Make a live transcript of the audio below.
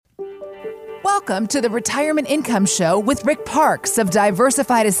Welcome to the Retirement Income Show with Rick Parks of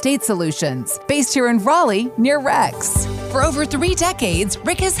Diversified Estate Solutions, based here in Raleigh, near Rex. For over 3 decades,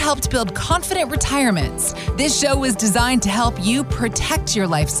 Rick has helped build confident retirements. This show is designed to help you protect your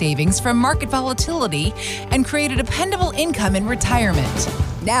life savings from market volatility and create a dependable income in retirement.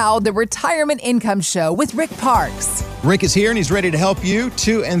 Now, the Retirement Income Show with Rick Parks. Rick is here and he's ready to help you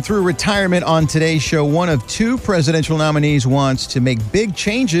to and through retirement. On today's show, one of 2 presidential nominees wants to make big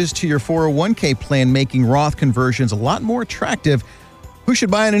changes to your 401k plan, making Roth conversions a lot more attractive. Who should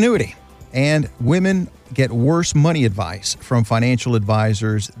buy an annuity? And women get worse money advice from financial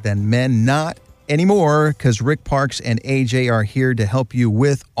advisors than men. Not anymore, because Rick Parks and AJ are here to help you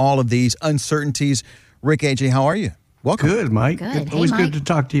with all of these uncertainties. Rick, AJ, how are you? Welcome. Good, Mike. Good. Always Hey, good Mike. to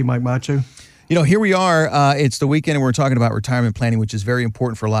talk to you, Mike Macho. You know, here we are. It's the weekend, and we're talking about retirement planning, which is very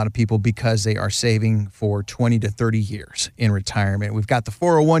important for a lot of people because they are saving for 20 to 30 years in retirement. We've got the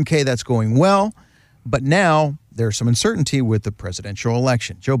 401k that's going well, but now there's some uncertainty with the presidential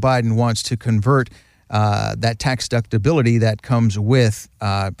election. Joe Biden wants to convert that tax deductibility that comes with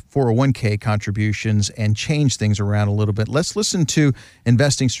 401k contributions and change things around a little bit. Let's listen to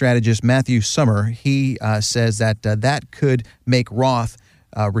investing strategist Matthew Sommer. He says that that could make Roth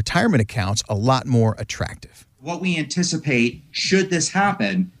retirement accounts a lot more attractive. What we anticipate, should this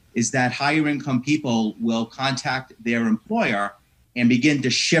happen, is that higher income people will contact their employer and begin to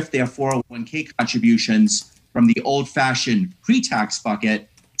shift their 401k contributions from the old-fashioned pre-tax bucket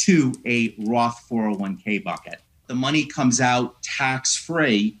to a Roth 401k bucket. The money comes out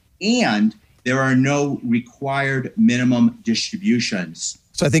tax-free, and there are no required minimum distributions.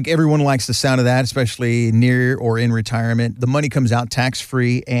 So I think everyone likes the sound of that, especially near or in retirement. The money comes out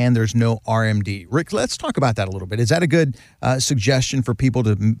tax-free and there's no RMD. Rick, let's talk about that a little bit. Is that a good suggestion for people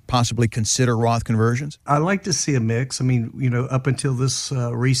to possibly consider Roth conversions? I like to see a mix. I mean, you know, up until this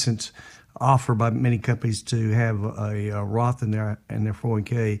recent offer by many companies to have a Roth in their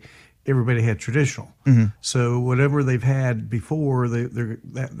 401k, everybody had traditional. Mm-hmm. So whatever they've had before,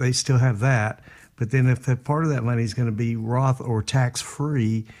 they still have that. But then if that part of that money is going to be Roth or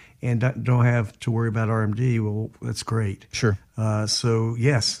tax-free and don't have to worry about RMD, well, that's great. Sure. So,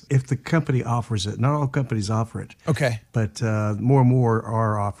 yes, if the company offers it. Not all companies offer it. Okay. But more and more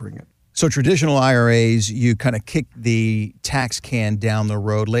are offering it. So traditional IRAs, you kind of kick the tax can down the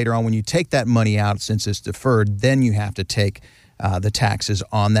road. Later on, when you take that money out, since it's deferred, then you have to take the taxes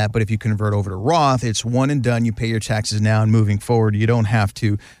on that. But if you convert over to Roth, it's one and done. You pay your taxes now, and moving forward, you don't have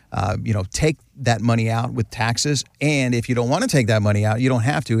to take that money out with taxes. And if you don't want to take that money out, you don't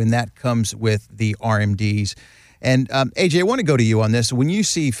have to. And that comes with the RMDs. And AJ, I want to go to you on this. When you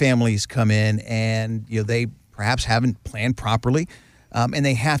see families come in and they perhaps haven't planned properly, and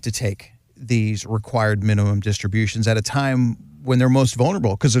they have to take these required minimum distributions at a time when they're most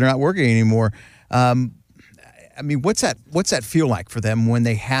vulnerable because they're not working anymore. I mean, what's that feel like for them when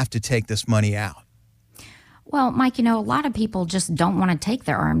they have to take this money out? Well, Mike, a lot of people just don't want to take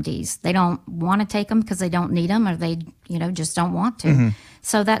their RMDs. They don't want to take them because they don't need them, or they, just don't want to. Mm-hmm.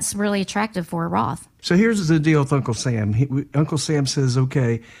 So that's really attractive for a Roth. So here's the deal with Uncle Sam. Uncle Sam says,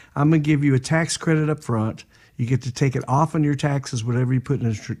 okay, I'm going to give you a tax credit up front. You get to take it off on your taxes, whatever you put in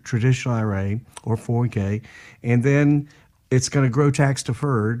a traditional IRA or 401k, and then it's going to grow tax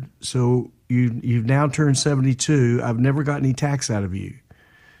deferred. So you've now turned 72. I've never got any tax out of you.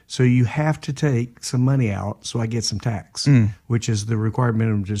 So you have to take some money out so I get some tax, which is the required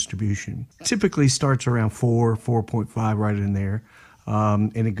minimum distribution. Typically starts around 4.5 right in there.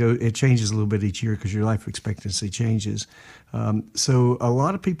 And it changes a little bit each year because your life expectancy changes. So a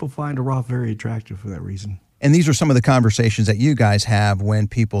lot of people find a Roth very attractive for that reason. And these are some of the conversations that you guys have when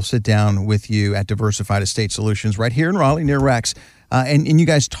people sit down with you at Diversified Estate Solutions right here in Raleigh near Rex. And you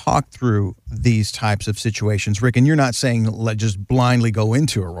guys talk through these types of situations, Rick. And you're not saying just blindly go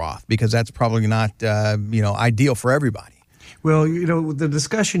into a Roth because that's probably not ideal for everybody. Well, the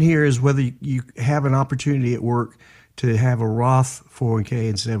discussion here is whether you have an opportunity at work to have a Roth 401k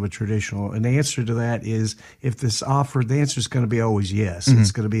instead of a traditional. And the answer to that is, if this offered, the answer is going to be always yes. Mm-hmm.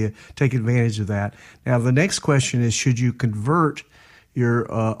 It's going to be take advantage of that. Now, the next question is, should you convert your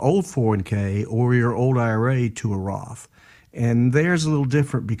old 401k or your old IRA to a Roth? And there's a little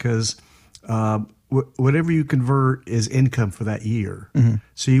different because whatever you convert is income for that year. Mm-hmm.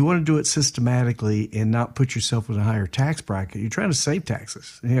 So you want to do it systematically and not put yourself in a higher tax bracket. You're trying to save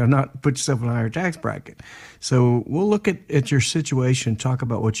taxes, not put yourself in a higher tax bracket. So we'll look at your situation, talk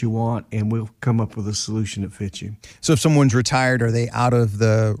about what you want, and we'll come up with a solution that fits you. So if someone's retired, are they out of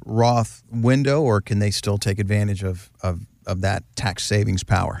the Roth window, or can they still take advantage of that tax savings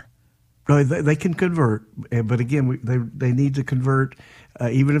power? No, they can convert, but again, they need to convert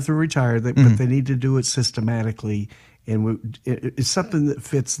even if they're retired. But they need to do it systematically, and it's something that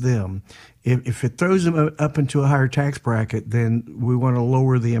fits them. If it throws them up into a higher tax bracket, then we want to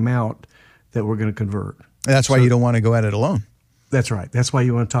lower the amount that we're going to convert. That's why you don't want to go at it alone. That's right. That's why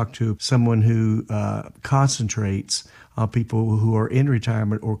you want to talk to someone who concentrates on people who are in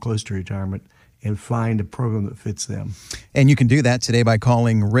retirement or close to retirement and find a program that fits them. And you can do that today by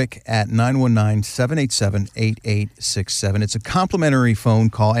calling Rick at 919-787-8867. It's a complimentary phone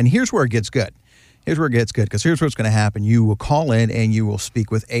call. And here's where it gets good. Because here's what's going to happen. You will call in and you will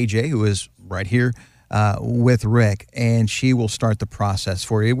speak with AJ, who is right here with Rick, and she will start the process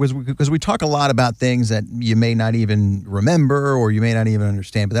for you. Because we talk a lot about things that you may not even remember or you may not even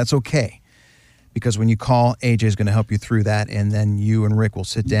understand, but that's okay. Because when you call, AJ is going to help you through that, and then you and Rick will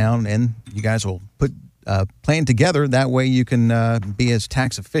sit down and you guys will put a plan together. That way you can be as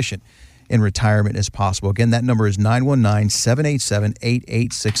tax efficient in retirement as possible. Again, that number is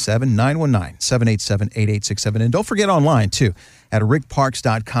 919-787-8867, 919-787-8867. And don't forget online, too, at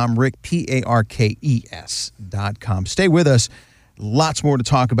rickparks.com, Rick, Parkes.com. Stay with us. Lots more to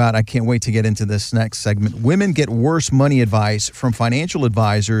talk about. I can't wait to get into this next segment. Women get worse money advice from financial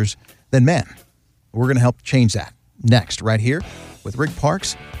advisors than men. We're going to help change that next, right here with Rick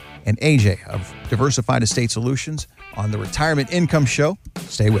Parks and AJ of Diversified Estate Solutions on the Retirement Income Show.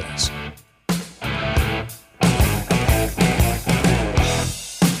 Stay with us.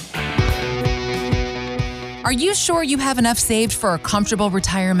 Are you sure you have enough saved for a comfortable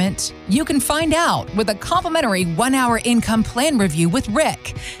retirement? You can find out with a complimentary 1-hour income plan review with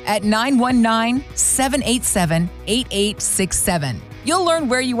Rick at 919-787-8867. You'll learn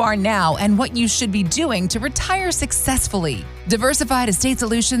where you are now and what you should be doing to retire successfully. Diversified Estate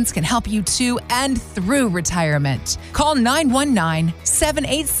Solutions can help you to and through retirement. Call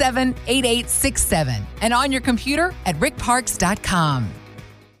 919-787-8867 and on your computer at rickparks.com.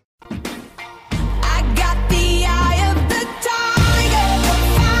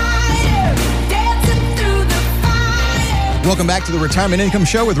 Welcome back to the Retirement Income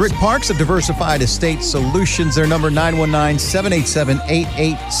Show with Rick Parks of Diversified Estate Solutions. Their number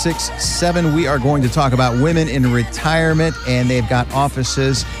 919-787-8867. We are going to talk about women in retirement, and they've got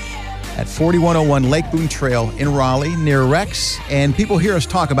offices at 4101 Lake Boone Trail in Raleigh near Rex. And people hear us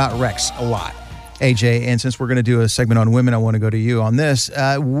talk about Rex a lot, AJ. And since we're going to do a segment on women, I want to go to you on this.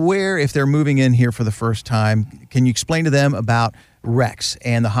 Where, if they're moving in here for the first time, can you explain to them about Rex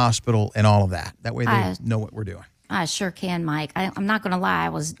and the hospital and all of that? That way they know what we're doing. I sure can, Mike. I'm not going to lie. I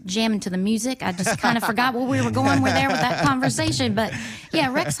was jamming to the music. I just kind of forgot where we were going with that conversation. But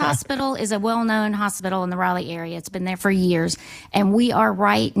yeah, Rex Hospital is a well-known hospital in the Raleigh area. It's been there for years, and we are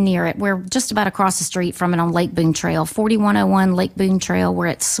right near it. We're just about across the street from it on Lake Boone Trail, 4101 Lake Boone Trail. We're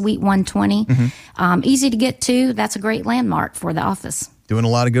at Suite 120. Easy to get to. That's a great landmark for the office. Doing a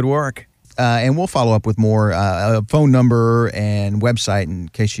lot of good work. And we'll follow up with more phone number and website in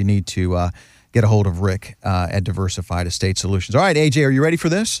case you need to get a hold of Rick at Diversified Estate Solutions. All right, AJ, are you ready for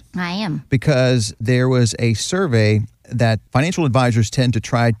this? I am. Because there was a survey that financial advisors tend to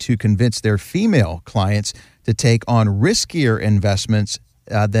try to convince their female clients to take on riskier investments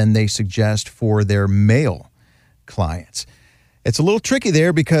than they suggest for their male clients. It's a little tricky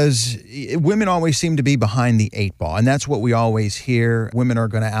there because women always seem to be behind the 8 ball, and that's what we always hear. Women are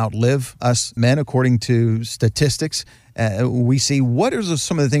going to outlive us men, according to statistics. We see, what are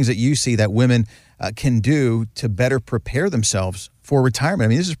some of the things that you see that women can do to better prepare themselves for retirement? I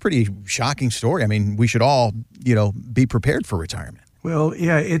mean, this is a pretty shocking story. I mean, we should all, be prepared for retirement. Well,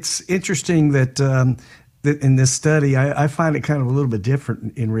 yeah, it's interesting that that in this study, I find it kind of a little bit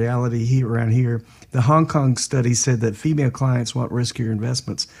different in reality around here. The Hong Kong study said that female clients want riskier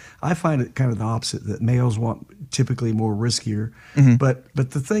investments. I find it kind of the opposite, that males want typically more riskier. But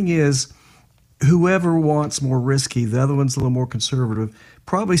the thing is, whoever wants more risky, the other one's a little more conservative,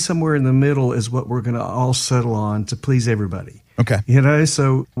 probably somewhere in the middle is what we're going to all settle on to please everybody. Okay.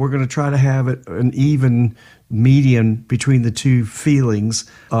 So we're going to try to have it an even median between the two feelings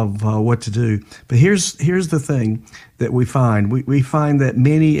of what to do. But here's the thing that we find. We find that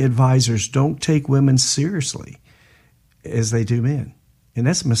many advisors don't take women seriously as they do men. And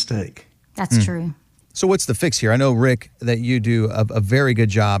that's a mistake. That's true. So what's the fix here? I know, Rick, that you do a very good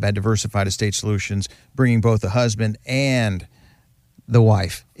job at Diversified Estate Solutions, bringing both the husband and the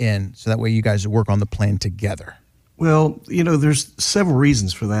wife in, so that way you guys work on the plan together. Well, there's several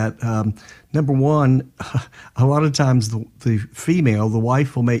reasons for that. Number one, a lot of times the female, the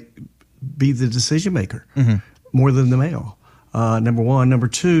wife, will be the decision maker more than the male. Number one. Number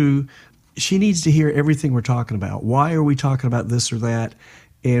two, she needs to hear everything we're talking about. Why are we talking about this or that?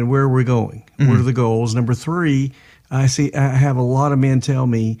 and where are we going? What are the goals? Number 3, I have a lot of men tell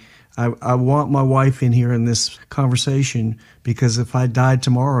me, I want my wife in here in this conversation because if I died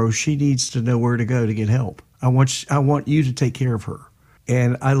tomorrow, she needs to know where to go to get help. I want you to take care of her.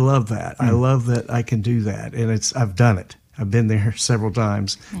 And I love that. I love that I can do that. And I've done it. I've been there several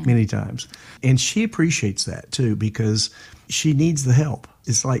times, many times. And she appreciates that too because she needs the help.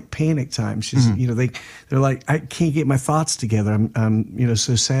 It's like panic time. She's, they're like, I can't get my thoughts together. I'm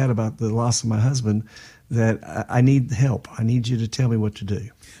so sad about the loss of my husband that I need the help. I need you to tell me what to do.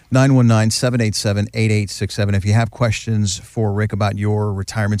 919-787-8867. If you have questions for Rick about your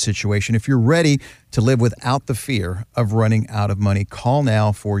retirement situation, if you're ready to live without the fear of running out of money, call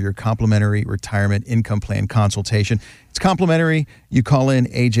now for your complimentary retirement income plan consultation. It's complimentary. You call in,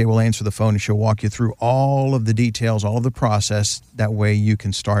 AJ will answer the phone, and she'll walk you through all of the details, all of the process. That way you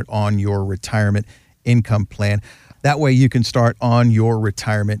can start on your retirement income plan. AJ,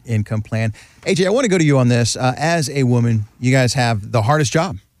 I want to go to you on this. As a woman, you guys have the hardest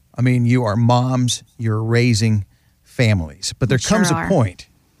job. I mean, you are moms, you're raising families. But there comes a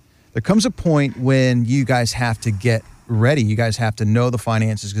point when you guys have to get ready. You guys have to know the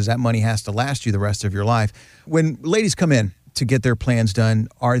finances because that money has to last you the rest of your life. When ladies come in to get their plans done,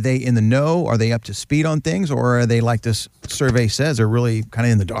 are they in the know? Are they up to speed on things? Or are they, like this survey says, are really kind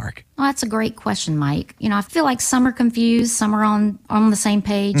of in the dark? Well, that's a great question, Mike. I feel like some are confused, some are on the same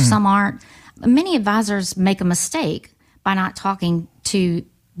page, some aren't. Many advisors make a mistake by not talking to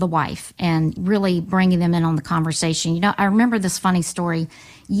the wife and really bringing them in on the conversation. I remember this funny story.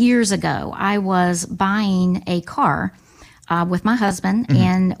 Years ago, I was buying a car with my husband,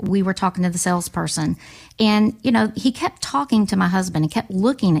 and we were talking to the salesperson. And, he kept talking to my husband and kept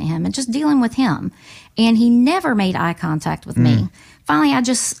looking at him and just dealing with him. And he never made eye contact with me. Finally, I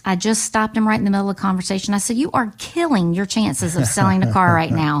just stopped him right in the middle of the conversation. I said, you are killing your chances of selling the car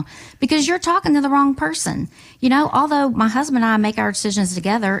right now because you're talking to the wrong person. Although my husband and I make our decisions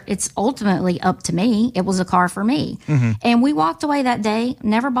together, it's ultimately up to me. It was a car for me. And we walked away that day,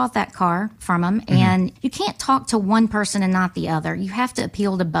 never bought that car from him. And you can't talk to one person and not the other. You have to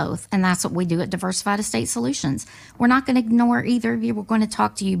appeal to both. And that's what we do at Diversified Estate Solutions. We're not going to ignore either of you. We're going to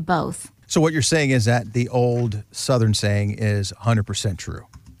talk to you both. So what you're saying is that the old Southern saying is 100% true.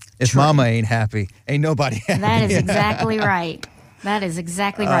 If mama ain't happy, ain't nobody happy. That is exactly right. That is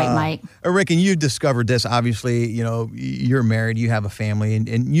exactly right, Mike. Rick, and you discovered this, obviously, you're married, you have a family,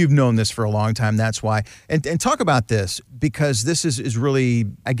 and you've known this for a long time. That's why. And talk about this, because this is really,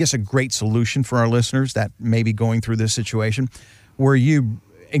 I guess, a great solution for our listeners that may be going through this situation, where you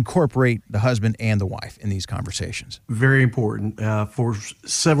incorporate the husband and the wife in these conversations. Very important for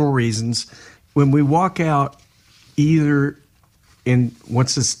several reasons. When we walk out, either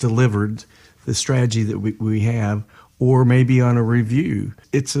once it's delivered, the strategy that we have, or maybe on a review,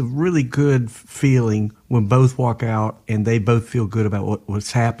 it's a really good feeling when both walk out and they both feel good about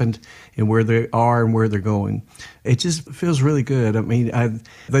what's happened and where they are and where they're going. It just feels really good. I mean,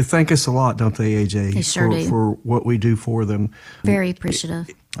 they thank us a lot, don't they, AJ? They sure do. For what we do for them. Very appreciative.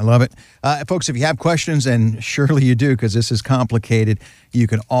 I love it. Folks, if you have questions, and surely you do because this is complicated, you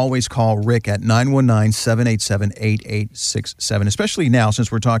can always call Rick at 919-787-8867, especially now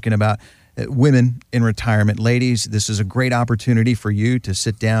since we're talking about women in retirement. Ladies, this is a great opportunity for you to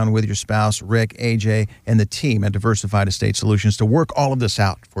sit down with your spouse, Rick, AJ, and the team at Diversified Estate Solutions to work all of this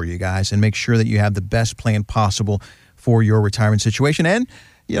out for you guys and make sure that you have the best plan possible for your retirement situation. And,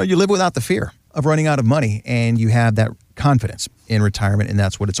 you live without the fear of running out of money, and you have that confidence in retirement, and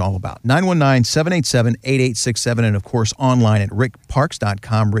that's what it's all about. 919-787-8867, and of course online at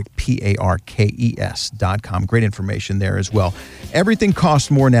rickparks.com, rickparkes.com. Great information there as well. Everything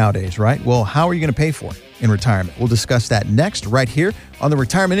costs more nowadays, right? Well, how are you going to pay for it in retirement? We'll discuss that next right here on the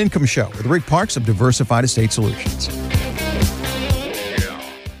Retirement Income Show with Rick Parks of Diversified Estate Solutions.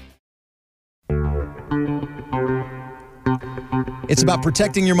 It's about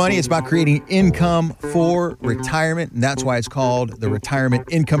protecting your money. It's about creating income for retirement. And that's why it's called the Retirement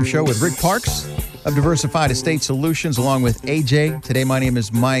Income Show with Rick Parks of Diversified Estate Solutions, along with AJ. Today, my name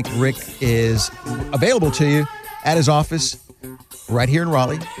is Mike. Rick is available to you at his office right here in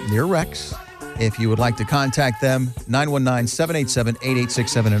Raleigh, near Rex. If you would like to contact them,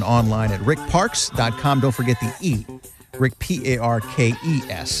 919-787-8867 and online at rickparkes.com. Don't forget the E,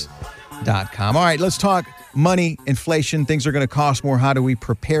 rickparkes.com. All right, let's talk money, inflation. Things are going to cost more. How do we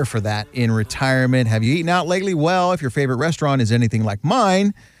prepare for that in retirement? Have you eaten out lately? Well, if your favorite restaurant is anything like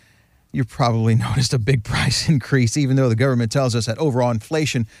mine, you've probably noticed a big price increase, even though the government tells us that overall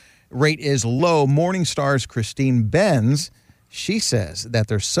inflation rate is low. Morningstar's Christine Benz, she says that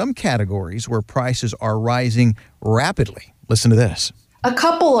there's some categories where prices are rising rapidly. Listen to this. A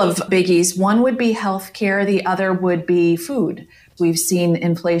couple of biggies. One would be healthcare. The other would be food. We've seen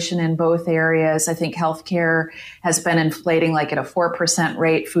inflation in both areas. I think healthcare has been inflating like at a 4%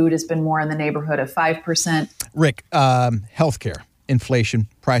 rate. Food has been more in the neighborhood of 5%. Rick, healthcare, inflation,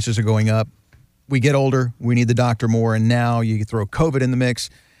 prices are going up. We get older, we need the doctor more, and now you throw COVID in the mix.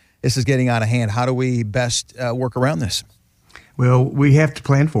 This is getting out of hand. How do we best work around this? Well, we have to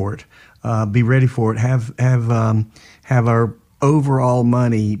plan for it, be ready for it, have our overall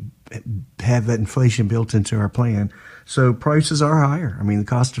money, have that inflation built into our plan. So prices are higher. I mean, the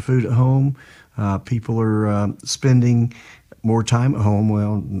cost of food at home, people are spending more time at home,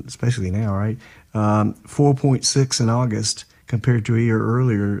 well, especially now, right? 4.6 in August compared to a year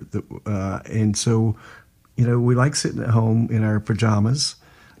earlier. And so, we like sitting at home in our pajamas.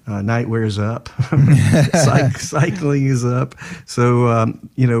 Nightwear is up. Cycling is up. So,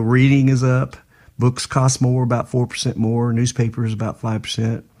 reading is up. Books cost more, about 4% more. Newspapers about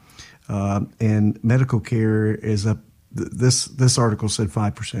 5%. And medical care is up. This article said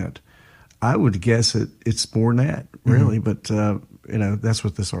 5%. I would guess it's more than that, really. Mm-hmm. But, that's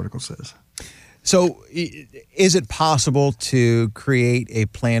what this article says. So is it possible to create a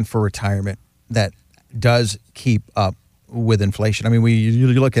plan for retirement that does keep up with inflation? I mean, you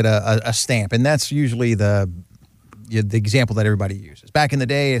look at a stamp, and that's usually the example that everybody uses. Back in the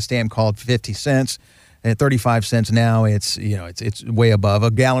day, a stamp called 50 cents. At 35 cents now, it's way above a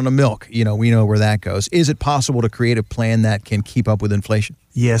gallon of milk. We know where that goes. Is it possible to create a plan that can keep up with inflation?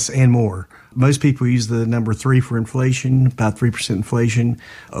 Yes, and more. Most people use the number 3 for inflation, about 3% inflation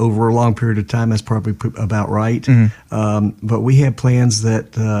over a long period of time. That's probably about right. Mm-hmm. But we have plans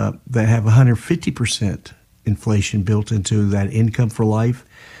that have 150% inflation built into that income for life.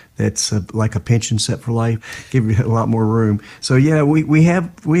 That's like a pension set for life. Give you a lot more room. So yeah, we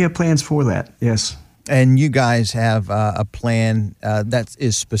have plans for that. Yes. And you guys have a plan that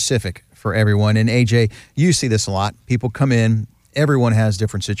is specific for everyone. And AJ, you see this a lot. People come in, everyone has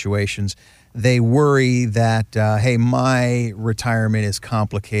different situations. They worry that, hey, my retirement is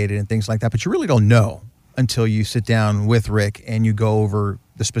complicated and things like that. But you really don't know until you sit down with Rick and you go over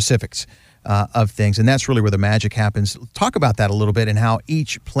the specifics of things. And that's really where the magic happens. Talk about that a little bit and how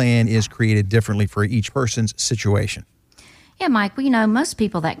each plan is created differently for each person's situation. Yeah, Mike, most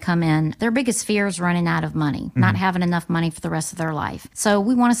people that come in, their biggest fear is running out of money, not having enough money for the rest of their life. So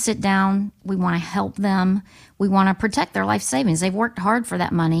we want to sit down. We want to help them. We want to protect their life savings. They've worked hard for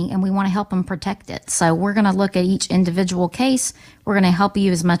that money, and we want to help them protect it. So we're going to look at each individual case. We're going to help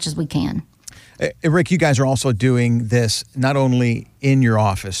you as much as we can. Rick, you guys are also doing this not only in your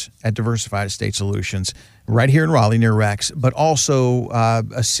office at Diversified Estate Solutions, right here in Raleigh near Rex, but also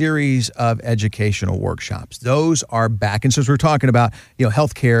a series of educational workshops. Those are back. And since we're talking about,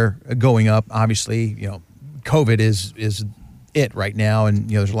 healthcare going up, obviously, COVID is it right now. And,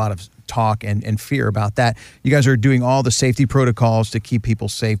 there's a lot of talk and fear about that. You guys are doing all the safety protocols to keep people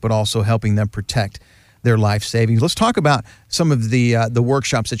safe, but also helping them protect their life savings. Let's talk about some of the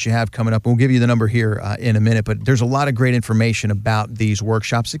workshops that you have coming up. And we'll give you the number here in a minute, but there's a lot of great information about these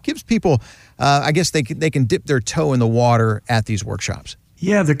workshops. It gives people, I guess they can dip their toe in the water at these workshops.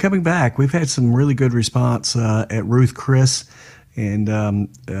 Yeah, they're coming back. We've had some really good response at Ruth Chris, and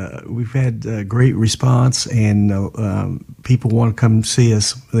we've had great response, and people want to come see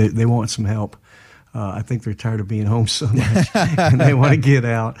us. They want some help. I think they're tired of being home so much and they want to get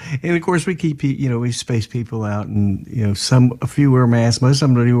out. And of course we keep, we space people out, and, a few wear masks. Most of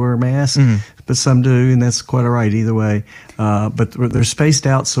them don't wear masks, but some do. And that's quite all right either way. But they're spaced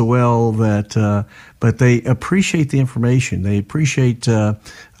out so well that, but they appreciate the information. They appreciate,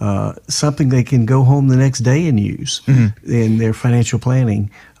 something they can go home the next day and use in their financial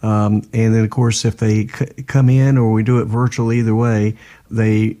planning. And then, of course, if they come in or we do it virtual, either way,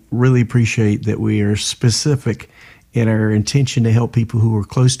 they really appreciate that we are specific in our intention to help people who are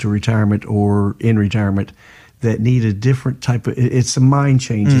close to retirement or in retirement that need a different type of, it's a mind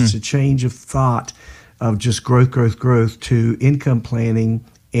change. It's a change of thought of just growth to income planning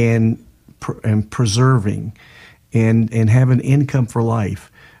and preserving and having income for life.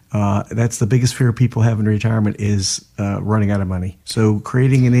 That's the biggest fear people have in retirement is running out of money. So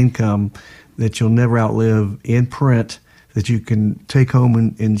creating an income that you'll never outlive in print that you can take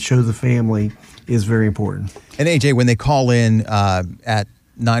home and show the family is very important. And AJ, when they call in at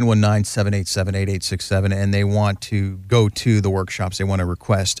 919-787-8867 and they want to go to the workshops, they want to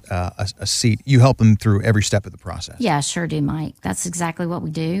request a seat, you help them through every step of the process. Yeah, I sure do, Mike. That's exactly what we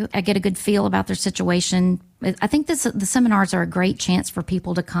do. I get a good feel about their situation. I think the seminars are a great chance for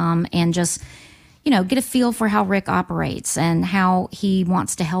people to come and just, get a feel for how Rick operates and how he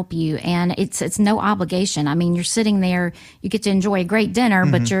wants to help you. And it's no obligation. I mean, you're sitting there, you get to enjoy a great dinner,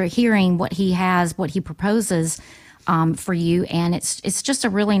 but you're hearing what he has, what he proposes for you. And it's just a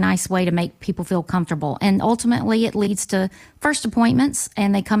really nice way to make people feel comfortable. And ultimately it leads to first appointments,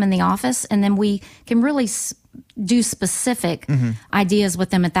 and they come in the office, and then we can really do specific ideas with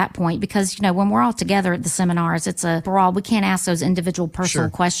them at that point, because when we're all together at the seminars, we can't ask those individual personal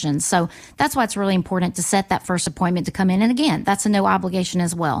questions. So that's why it's really important to set that first appointment to come in. And again, that's a no obligation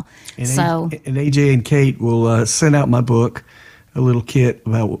as well. And AJ and Kate will send out my book, a little kit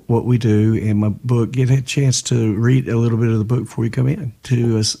about what we do in my book. Get a chance to read a little bit of the book before you come in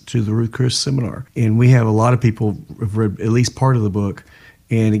to the Ruth Chris seminar. And we have a lot of people have read at least part of the book,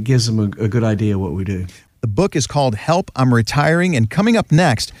 and it gives them a good idea of what we do. The book is called Help, I'm Retiring. And coming up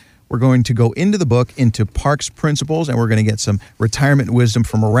next, we're going to go into the book, into Parks principles, and we're going to get some retirement wisdom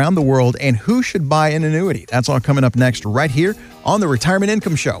from around the world and who should buy an annuity. That's all coming up next right here on the Retirement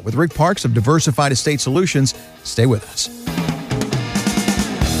Income Show with Rick Parks of Diversified Estate Solutions. Stay with us.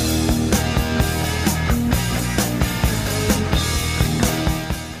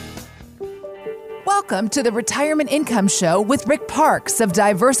 Welcome to the Retirement Income Show with Rick Parks of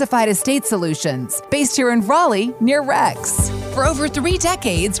Diversified Estate Solutions, based here in Raleigh, near Rex. For over 3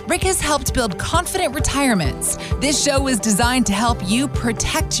 decades, Rick has helped build confident retirements. This show is designed to help you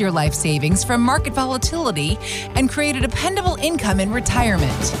protect your life savings from market volatility and create a dependable income in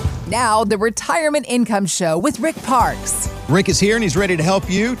retirement. Now, the Retirement Income Show with Rick Parks. Rick is here, and he's ready to help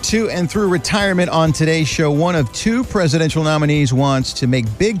you to and through retirement. On today's show, one of 2 presidential nominees wants to make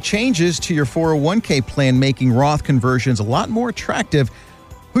big changes to your 401k plan, making Roth conversions a lot more attractive.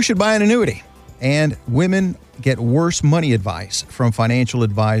 Who should buy an annuity? And women get worse money advice from financial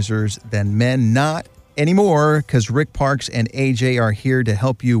advisors than men. Not anymore, because Rick Parks and AJ are here to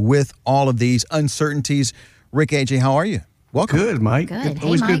help you with all of these uncertainties. Rick, AJ, how are you? Welcome. Good, Mike. Good. Hey,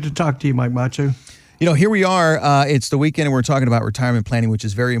 Always Mike. good to talk to you, Mike Macho. Here we are. It's the weekend, and we're talking about retirement planning, which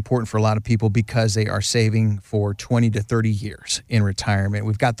is very important for a lot of people because they are saving for 20 to 30 years in retirement.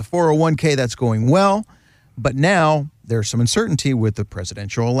 We've got the 401k that's going well, but now there's some uncertainty with the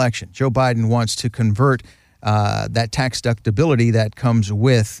presidential election. Joe Biden wants to convert that tax deductibility that comes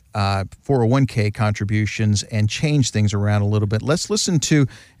with 401k contributions and change things around a little bit. Let's listen to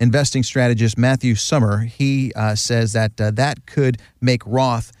investing strategist Matthew Sommer. He says that that could make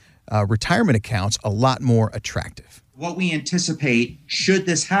Roth retirement accounts a lot more attractive. What we anticipate, should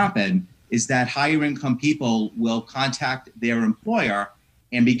this happen, is that higher income people will contact their employer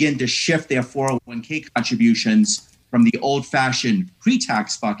and begin to shift their 401k contributions from the old-fashioned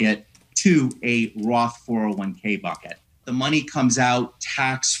pre-tax bucket to a Roth 401k bucket. The money comes out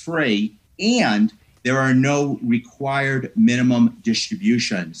tax-free, and there are no required minimum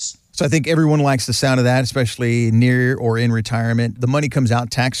distributions. So I think everyone likes the sound of that, especially near or in retirement. The money comes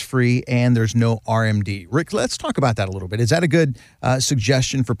out tax-free and there's no RMD. Rick, let's talk about that a little bit. Is that a good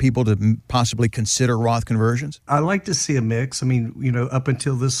suggestion for people to possibly consider Roth conversions? I like to see a mix. I mean, up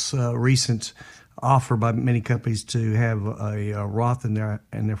until this recent offer by many companies to have a Roth in their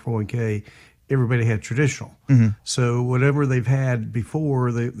 401k, everybody had traditional. So whatever they've had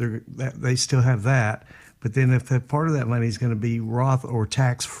before, they still have that. But then if that part of that money is going to be Roth or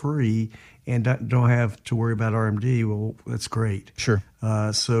tax-free and don't have to worry about RMD, well, that's great. Sure.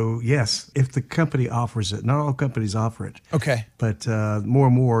 So, yes, if the company offers it. Not all companies offer it. Okay. But more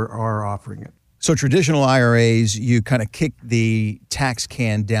and more are offering it. So traditional IRAs, you kind of kick the tax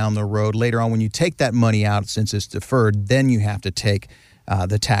can down the road. Later on, when you take that money out, since it's deferred, then you have to take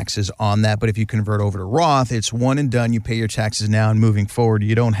the taxes on that. But if you convert over to Roth, it's one and done. You pay your taxes now, and moving forward,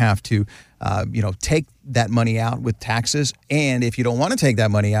 you don't have to take that money out with taxes. And if you don't want to take that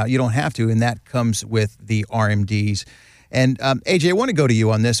money out, you don't have to. And that comes with the RMDs. And AJ, I want to go to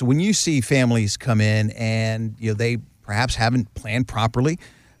you on this. When you see families come in and they perhaps haven't planned properly,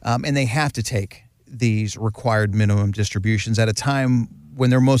 and they have to take these required minimum distributions at a time when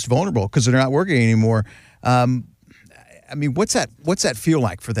they're most vulnerable because they're not working anymore. What's that feel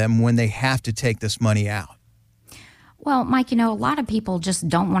like for them when they have to take this money out? Well, Mike, a lot of people just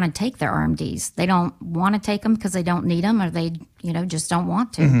don't want to take their RMDs. They don't want to take them because they don't need them, or they, just don't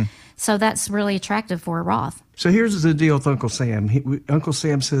want to. So that's really attractive for a Roth. So here's the deal with Uncle Sam. Uncle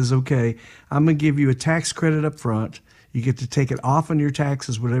Sam says, okay, I'm going to give you a tax credit up front. You get to take it off on your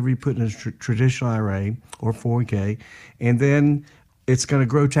taxes, whatever you put in a traditional IRA or 401k, and then it's going to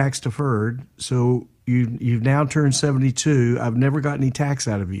grow tax deferred. So you've now turned 72. I've never got any tax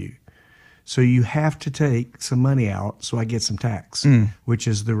out of you. So you have to take some money out so I get some tax, which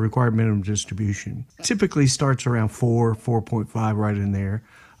is the required minimum distribution. Typically starts around 4.5 right in there.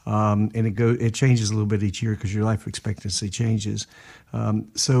 and it changes a little bit each year because your life expectancy changes.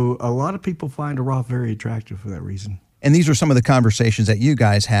 So a lot of people find a Roth very attractive for that reason. And these are some of the conversations that you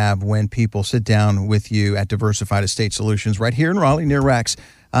guys have when people sit down with you at Diversified Estate Solutions right here in Raleigh near Rex.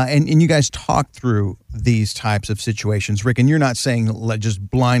 And you guys talk through these types of situations. Rick, and you're not saying just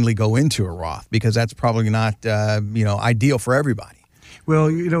blindly go into a Roth because that's probably not ideal for everybody. Well,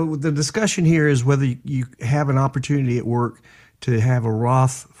 the discussion here is whether you have an opportunity at work to have a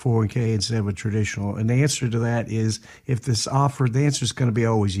Roth 401k instead of a traditional. And the answer to that is, if this offered, the answer is going to be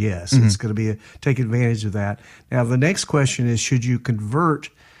always yes. Mm-hmm. It's going to be take advantage of that. Now, the next question is, should you convert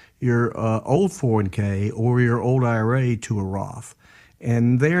your old 401k or your old IRA to a Roth?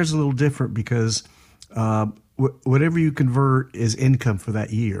 And there's a little different because whatever you convert is income for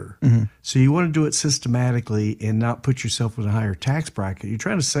that year. Mm-hmm. So you want to do it systematically and not put yourself in a higher tax bracket. You're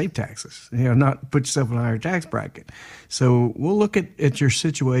trying to save taxes, not put yourself in a higher tax bracket. So we'll look at your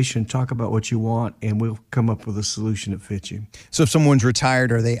situation, talk about what you want, and we'll come up with a solution that fits you. So if someone's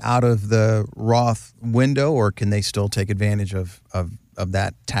retired, are they out of the Roth window, or can they still take advantage of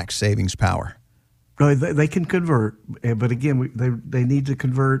that tax savings power? No, they can convert, but again, they need to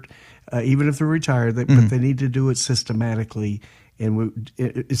convert even if they're retired, but they need to do it systematically, and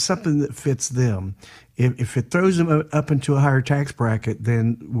it's something that fits them. If it throws them up into a higher tax bracket,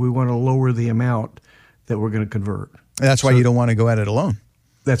 then we want to lower the amount that we're going to convert. That's why you don't want to go at it alone.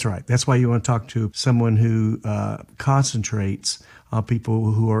 That's right. That's why you want to talk to someone who concentrates on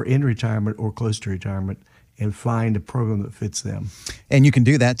people who are in retirement or close to retirement, and find a program that fits them. And you can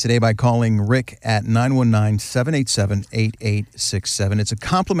do that today by calling Rick at 919-787-8867. It's a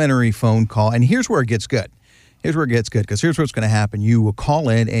complimentary phone call. And here's where it gets good. Because here's what's going to happen. You will call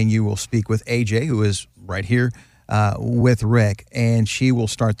in and you will speak with AJ, who is right here with Rick, and she will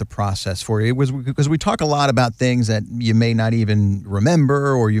start the process for you. Because we talk a lot about things that you may not even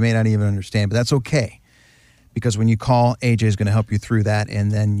remember or you may not even understand, but that's okay. Because when you call, AJ is going to help you through that,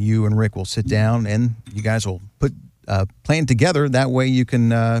 and then you and Rick will sit down and you guys will put a plan together. That way you can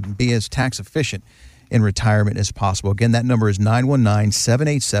be as tax efficient in retirement as possible. Again, that number is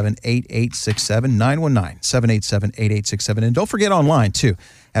 919-787-8867, 919-787-8867. And don't forget online, too,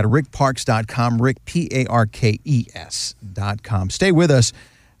 at rickparks.com, Rick, Parkes.com. Stay with us.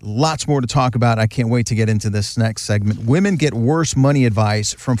 Lots more to talk about. I can't wait to get into this next segment. Women get worse money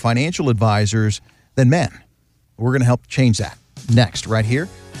advice from financial advisors than men. We're going to help change that next, right here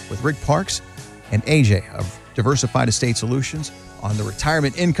with Rick Parks and AJ of Diversified Estate Solutions on the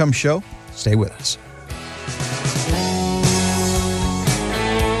Retirement Income Show. Stay with us.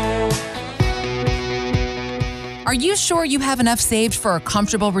 Are you sure you have enough saved for a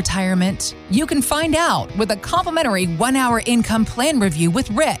comfortable retirement? You can find out with a complimentary 1-hour income plan review with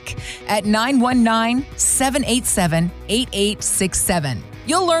Rick at 919-787-8867.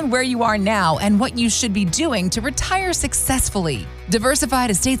 You'll learn where you are now and what you should be doing to retire successfully.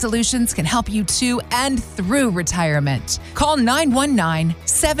 Diversified Estate Solutions can help you to and through retirement. Call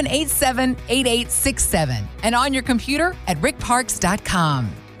 919-787-8867 and on your computer at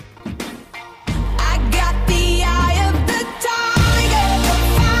rickparks.com.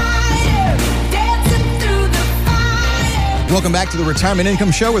 Welcome back to the Retirement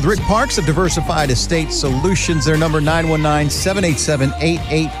Income Show with Rick Parks of Diversified Estate Solutions. Their number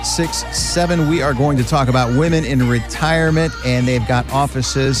 919-787-8867. We are going to talk about women in retirement, and they've got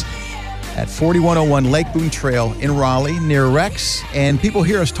offices at 4101 Lake Boone Trail in Raleigh near Rex. And people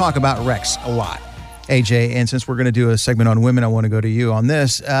hear us talk about Rex a lot, AJ. And since we're going to do a segment on women, I want to go to you on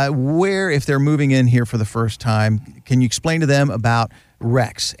this. Where, if they're moving in here for the first time, can you explain to them about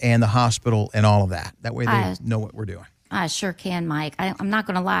Rex and the hospital and all of that? That way they know what we're doing. I sure can, Mike. I'm not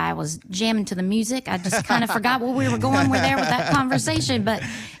going to lie. I was jamming to the music. I just kind of forgot where we were going with that conversation. But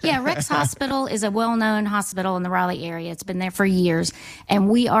yeah, Rex Hospital is a well-known hospital in the Raleigh area. It's been there for years, and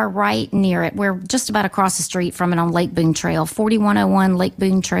we are right near it. We're just about across the street from it on Lake Boone Trail, 4101 Lake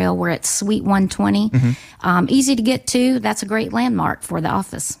Boone Trail. We're at Suite 120. Mm-hmm. Easy to get to. That's a great landmark for the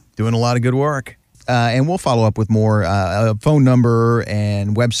office. Doing a lot of good work. And we'll follow up with more phone number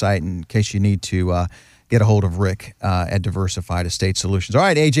and website in case you need to get a hold of Rick at Diversified Estate Solutions. All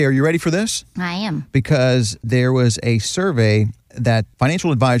right, AJ, are you ready for this? I am. Because there was a survey that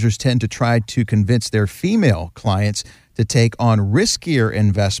financial advisors tend to try to convince their female clients to take on riskier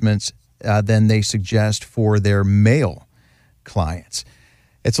investments than they suggest for their male clients.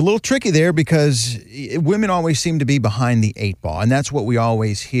 It's a little tricky there because women always seem to be behind the 8 ball, and that's what we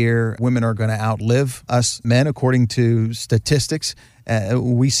always hear. Women are going to outlive us men, according to statistics.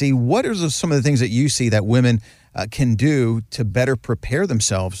 We see, what are some of the things that you see that women can do to better prepare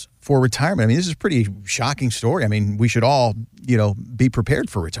themselves for retirement. I mean, this is a pretty shocking story. I mean, we should all, be prepared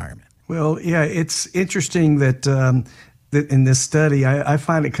for retirement. Well, yeah, it's interesting that that in this study, I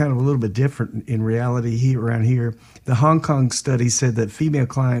find it kind of a little bit different in reality around here. The Hong Kong study said that female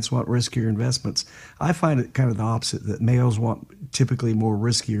clients want riskier investments. I find it kind of the opposite, that males want typically more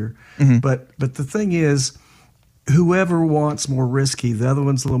riskier. Mm-hmm. But the thing is, whoever wants more risky, the other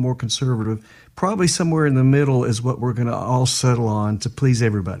one's a little more conservative, probably somewhere in the middle is what we're going to all settle on to please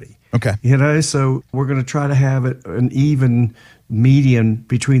everybody. Okay. So we're going to try to have it an even median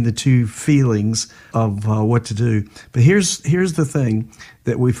between the two feelings of what to do. But here's the thing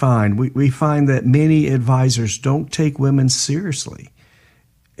that we find. We find that many advisors don't take women seriously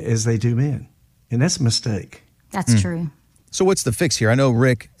as they do men. And that's a mistake. That's true. So what's the fix here? I know,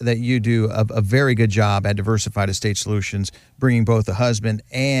 Rick, that you do a very good job at Diversified Estate Solutions, bringing both the husband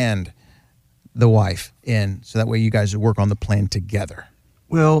and the wife in, so that way you guys work on the plan together.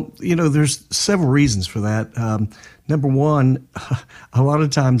 Well, there's several reasons for that. Number one, a lot of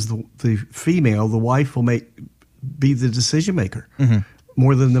times the female, the wife, will be the decision maker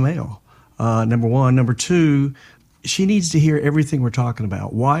more than the male. Number one. Number two, she needs to hear everything we're talking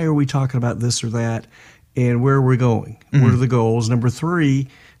about. Why are we talking about this or that? And where are we going? What are the goals? Number three,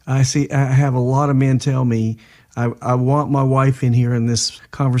 I have a lot of men tell me, I want my wife in here in this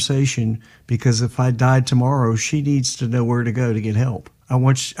conversation because if I died tomorrow, she needs to know where to go to get help. I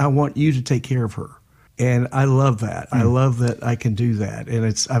want you to take care of her. And I love that. I love that I can do that. And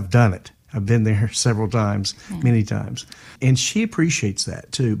I've done it. I've been there several times, many times. And she appreciates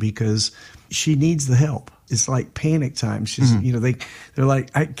that too, because she needs the help. It's like panic time. She's, they're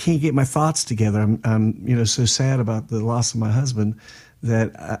like, I can't get my thoughts together. I'm so sad about the loss of my husband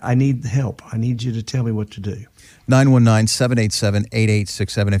that I need help. I need you to tell me what to do.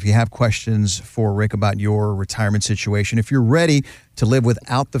 919-787-8867. If you have questions for Rick about your retirement situation, if you're ready to live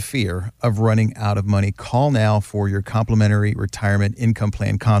without the fear of running out of money, call now for your complimentary retirement income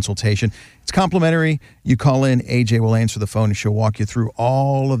plan consultation. It's complimentary. You call in, AJ will answer the phone, and she'll walk you through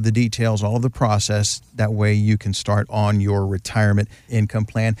all of the details, all of the process. That way you can start on your retirement income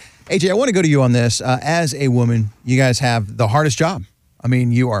plan. AJ, I want to go to you on this. As a woman, you guys have the hardest job. I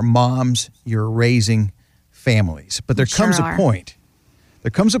mean, you are moms, you're raising families. But there comes a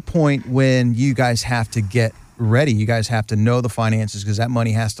point when you guys have to get ready. You guys have to know the finances because that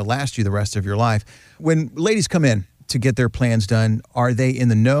money has to last you the rest of your life. When ladies come in to get their plans done, are they in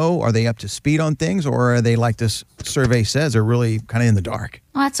the know? Are they up to speed on things? Or are they, like this survey says, they're really kind of in the dark?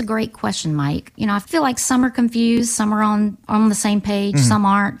 Well, that's a great question, Mike. I feel like some are confused, some are on the same page, some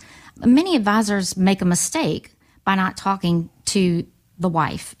aren't. Many advisors make a mistake by not talking to the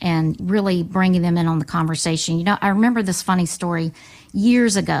wife and really bringing them in on the conversation. I remember this funny story.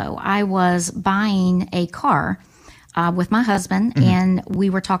 Years ago, I was buying a car with my husband, and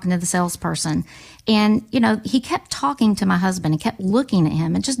we were talking to the salesperson. And, he kept talking to my husband and kept looking at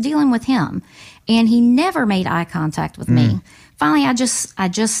him and just dealing with him. And he never made eye contact with me. Finally, I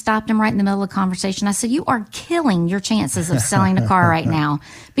just stopped him right in the middle of the conversation. I said, you are killing your chances of selling a car right now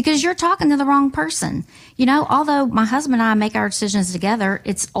because you're talking to the wrong person. Although my husband and I make our decisions together,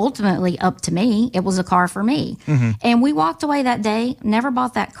 it's ultimately up to me. It was a car for me. And we walked away that day, never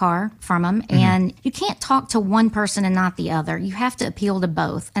bought that car from him. And you can't talk to one person and not the other. You have to appeal to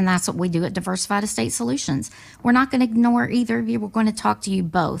both. And that's what we do at Diversified Estate Solutions. We're not going to ignore either of you. We're going to talk to you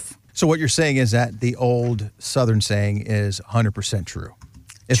both. So what you're saying is that the old Southern saying is 100% true.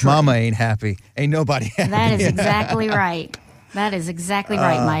 If mama ain't happy, ain't nobody happy. That is exactly right. That is exactly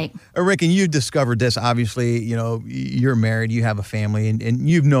right, Mike. Rick, and you discovered this. Obviously, you're married, you have a family, and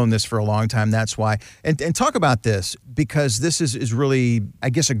you've known this for a long time. That's why. And talk about this, because this is really, I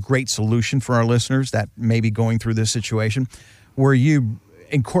guess, a great solution for our listeners that may be going through this situation, where you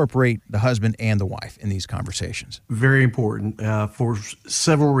incorporate the husband and the wife in these conversations. Very important for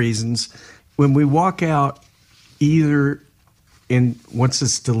several reasons. When we walk out, either once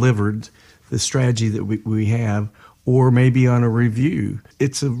it's delivered, the strategy that we have, or maybe on a review,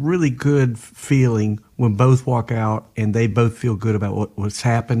 it's a really good feeling when both walk out and they both feel good about what's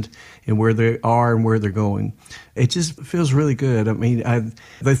happened and where they are and where they're going. It just feels really good. I mean,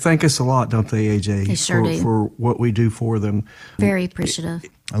 they thank us a lot, don't they, AJ? They sure do. For what we do for them. Very appreciative.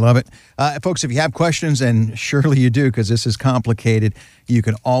 I love it. Folks, if you have questions, and surely you do because this is complicated, you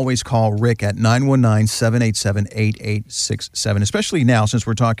can always call Rick at 919-787-8867, especially now since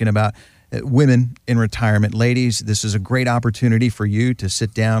we're talking about women in retirement. Ladies, this is a great opportunity for you to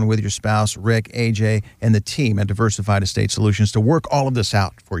sit down with your spouse, Rick, AJ, and the team at Diversified Estate Solutions to work all of this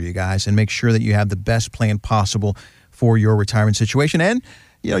out for you guys and make sure that you have the best plan possible for your retirement situation. And,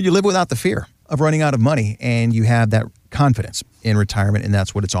 you live without the fear of running out of money, and you have that confidence in retirement, and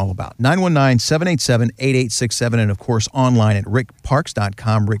that's what it's all about. 919-787-8867, and of course online at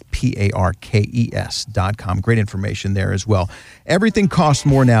rickparkes.com, rickparkes.com. Great information there as well. Everything costs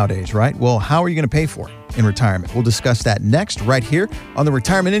more nowadays, right? Well, how are you going to pay for it in retirement? We'll discuss that next right here on the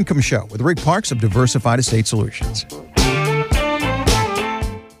Retirement Income Show with Rick Parkes of Diversified Estate Solutions.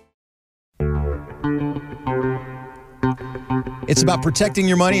 It's about protecting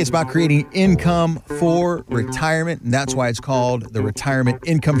your money. It's about creating income for retirement, and that's why it's called the Retirement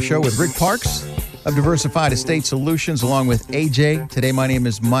Income Show with Rick Parkes of Diversified Estate Solutions, along with AJ. Today, my name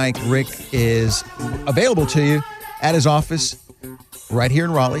is Mike. Rick is available to you at his office right here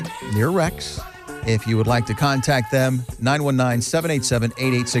in Raleigh, near Rex. If you would like to contact them,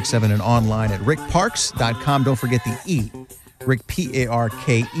 919-787-8867 and online at rickparkes.com. Don't forget the E, Rick,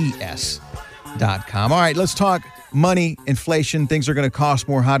 Parkes.com. All right, let's talk money, inflation. Things are going to cost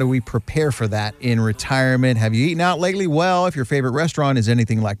more. How do we prepare for that in retirement? Have you eaten out lately? Well, if your favorite restaurant is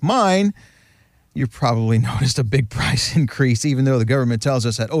anything like mine, you've probably noticed a big price increase, even though the government tells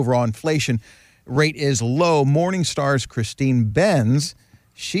us that overall inflation rate is low. Morningstar's Christine Benz,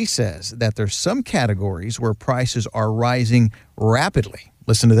 she says that there's some categories where prices are rising rapidly.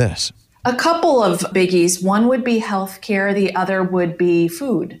 Listen to this. A couple of biggies. One would be healthcare. The other would be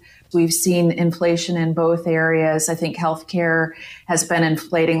food. We've seen inflation in both areas. I think healthcare has been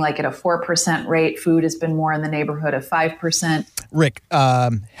inflating like at a 4% rate. Food has been more in the neighborhood of 5%. Rick,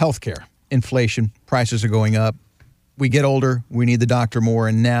 healthcare, inflation, prices are going up. We get older, we need the doctor more,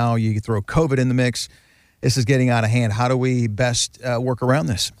 and now you throw COVID in the mix. This is getting out of hand. How do we best work around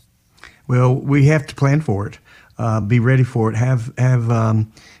this? Well, we have to plan for it, be ready for it, have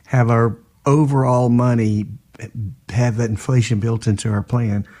our overall money, have that inflation built into our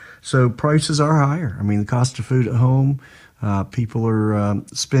plan. So prices are higher. I mean, the cost of food at home, people are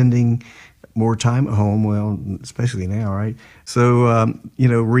spending more time at home, well, especially now, right? So,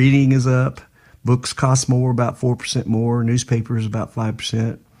 reading is up. Books cost more, about 4% more. Newspapers about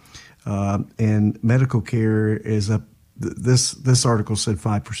 5%. And medical care is up. This article said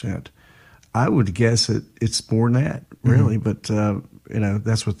 5%. I would guess it's more than that, really, but,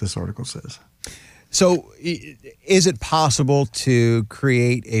 that's what this article says. So is it possible to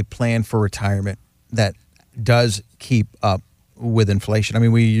create a plan for retirement that does keep up with inflation? I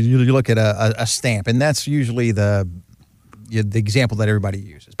mean, you look at a stamp, and that's usually the example that everybody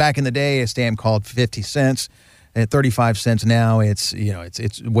uses. Back in the day, a stamp called 50 cents. At 35 cents now, it's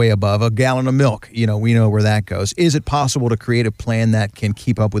way above a gallon of milk. We know where that goes. Is it possible to create a plan that can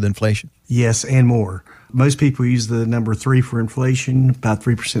keep up with inflation? Yes, and more. Most people use the number 3 for inflation, about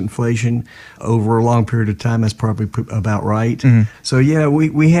 3% inflation over a long period of time. That's probably about right. Mm-hmm. So yeah,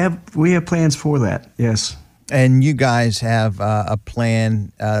 we have plans for that. Yes. And you guys have a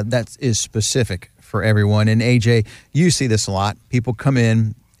plan that is specific for everyone. And AJ, you see this a lot. People come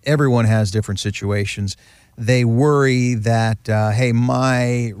in. Everyone has different situations. They worry that, hey,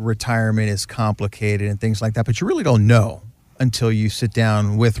 my retirement is complicated and things like that. But you really don't know until you sit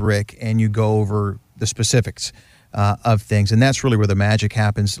down with Rick and you go over the specifics of things. And that's really where the magic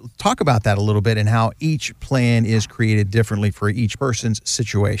happens. Talk about that a little bit and how each plan is created differently for each person's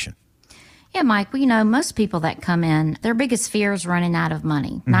situation. Yeah, Mike, well, most people that come in, their biggest fear is running out of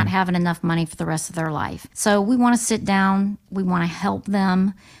money, not having enough money for the rest of their life. So we want to sit down. We want to help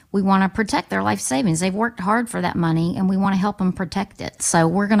them. We want to protect their life savings. They've worked hard for that money, and we want to help them protect it. So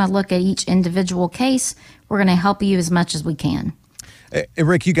we're going to look at each individual case. We're going to help you as much as we can.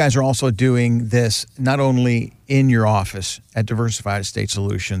 Rick, you guys are also doing this not only in your office at Diversified Estate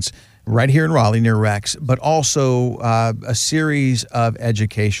Solutions, right here in Raleigh near Rex, but also a series of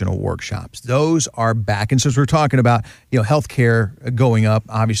educational workshops. Those are back. And since we're talking about, healthcare going up,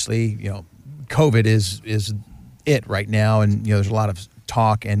 obviously, COVID is it right now. And, there's a lot of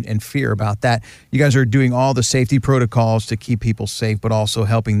talk and fear about that. You guys are doing all the safety protocols to keep people safe, but also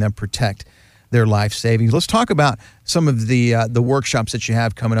helping them protect their life savings. Let's talk about some of the workshops that you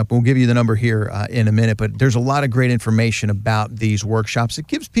have coming up. We'll give you the number here in a minute, but there's a lot of great information about these workshops. It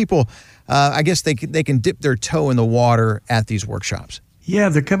gives people, I guess they can dip their toe in the water at these workshops. Yeah,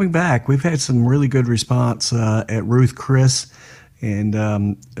 they're coming back. We've had some really good response at Ruth Chris, and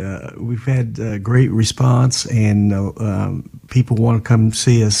we've had great response, and people want to come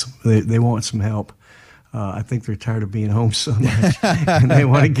see us. They want some help. I think they're tired of being home so much, and they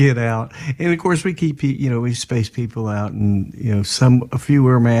want to get out. And of course, we keep, we space people out, and a few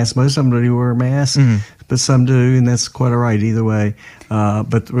wear masks. Most of them don't wear masks, but some do, and that's quite all right either way.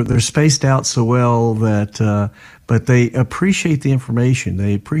 But they're spaced out so well that, but they appreciate the information.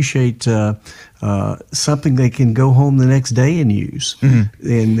 They appreciate something they can go home the next day and use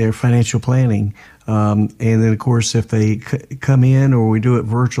in their financial planning. And then, of course, if they come in or we do it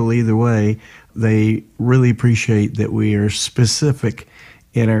virtual, either way, they really appreciate that we are specific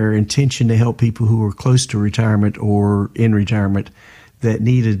in our intention to help people who are close to retirement or in retirement that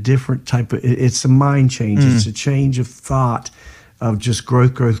need a different type of, it's a mind change. It's a change of thought of just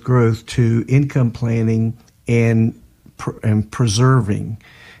growth to income planning and preserving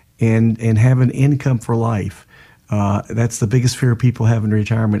and having income for life. That's the biggest fear people have in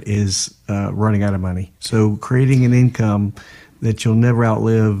retirement is running out of money. So creating an income that you'll never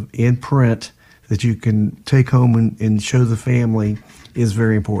outlive in print that you can take home and show the family is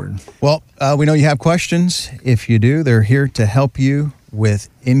very important. Well, we know you have questions. If you do, they're here to help you with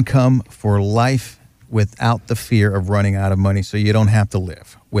income for life without the fear of running out of money, so you don't have to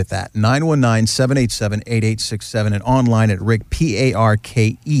live with that. 919-787-8867 and online at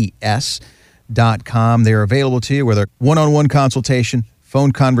parkes.com. They're available to you, whether one-on-one consultation,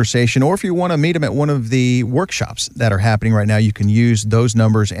 phone conversation, or if you want to meet them at one of the workshops that are happening right now, you can use those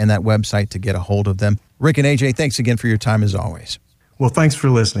numbers and that website to get a hold of them. Rick and AJ, thanks again for your time as always. Well, thanks for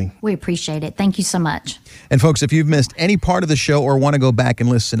listening. We appreciate it. Thank you so much. And folks, if you've missed any part of the show or want to go back and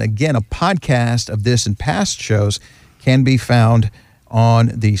listen again, a podcast of this and past shows can be found on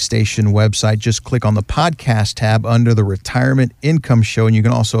the station website. Just click on the podcast tab under the Retirement Income Show. And you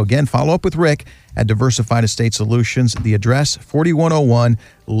can also, again, follow up with Rick at Diversified Estate Solutions. The address, 4101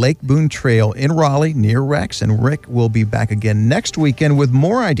 Lake Boone Trail in Raleigh, near Rex. And Rick will be back again next weekend with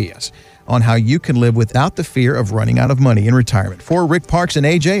more ideas on how you can live without the fear of running out of money in retirement. For Rick Parks and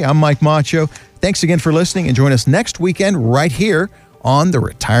AJ, I'm Mike Macho. Thanks again for listening, and join us next weekend right here on the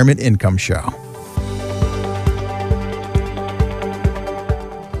Retirement Income Show.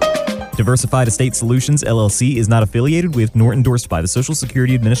 Diversified Estate Solutions, LLC is not affiliated with nor endorsed by the Social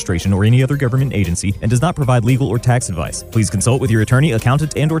Security Administration or any other government agency and does not provide legal or tax advice. Please consult with your attorney,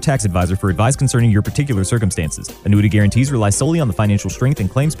 accountant, and/or tax advisor for advice concerning your particular circumstances. Annuity guarantees rely solely on the financial strength and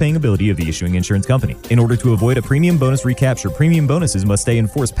claims-paying ability of the issuing insurance company. In order to avoid a premium bonus recapture, premium bonuses must stay in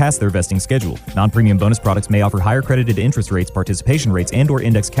force past their vesting schedule. Non-premium bonus products may offer higher credited interest rates, participation rates, and/or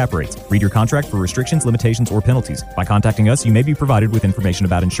index cap rates. Read your contract for restrictions, limitations, or penalties. By contacting us, you may be provided with information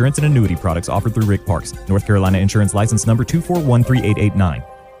about insurance and annuity products offered through Rick Parks. North Carolina Insurance License Number 2413889.